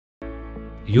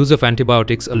Use of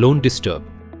antibiotics alone disturb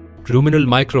ruminal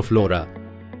microflora,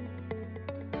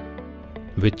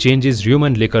 which changes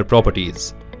rumen liquor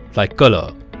properties like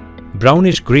color,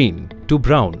 brownish green to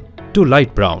brown to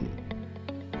light brown,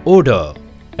 odor,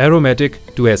 aromatic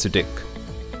to acidic,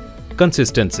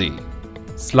 consistency,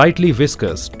 slightly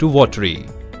viscous to watery,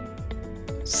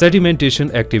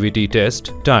 sedimentation activity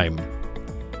test time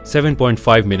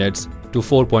 7.5 minutes to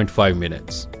 4.5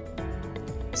 minutes,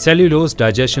 cellulose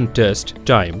digestion test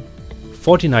time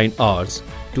 49 hours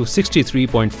to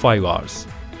 63.5 hours.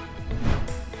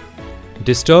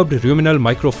 Disturbed ruminal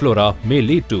microflora may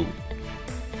lead to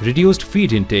reduced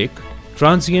feed intake,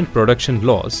 transient production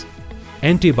loss,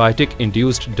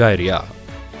 antibiotic-induced diarrhea.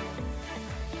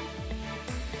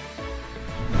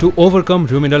 To overcome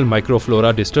ruminal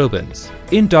microflora disturbance,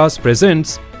 Ecotas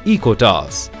presents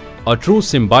Ecotas, a true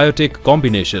symbiotic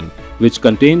combination which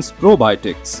contains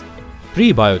probiotics,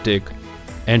 prebiotic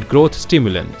and growth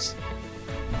stimulants.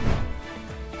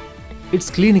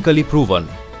 It's clinically proven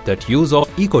that use of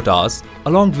Ecotas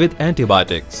along with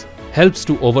antibiotics helps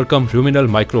to overcome ruminal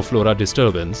microflora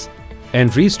disturbance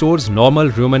and restores normal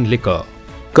rumen liquor.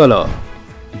 Color: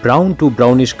 brown to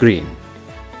brownish green.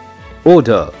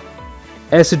 Odor: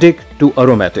 acidic to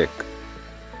aromatic.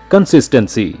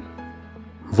 Consistency: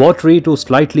 watery to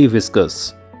slightly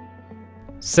viscous.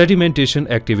 Sedimentation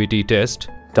activity test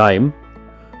time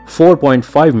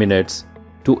 4.5 minutes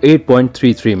to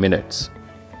 8.33 minutes.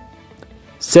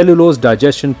 Cellulose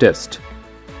digestion test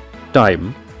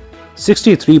time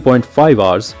 63.5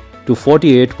 hours to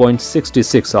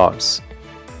 48.66 hours.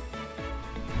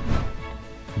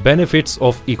 Benefits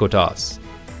of Ecotas: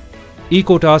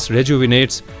 Ecotas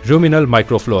rejuvenates ruminal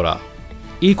microflora.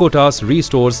 Ecotas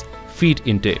restores feed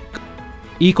intake.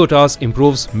 Ecotas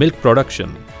improves milk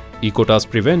production. Ecotas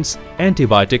prevents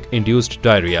antibiotic-induced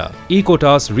diarrhea.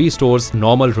 Ecotas restores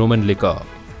normal rumen liquor.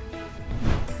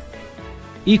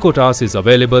 Ecotas is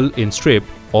available in strip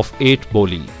of 8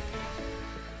 boli.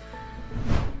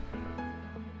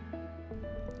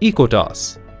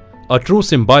 Ecotas, a true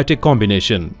symbiotic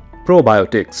combination.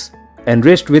 Probiotics,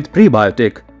 enriched with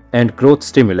prebiotic and growth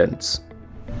stimulants.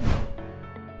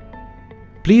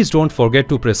 Please don't forget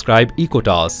to prescribe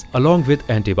Ecotas along with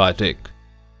antibiotic.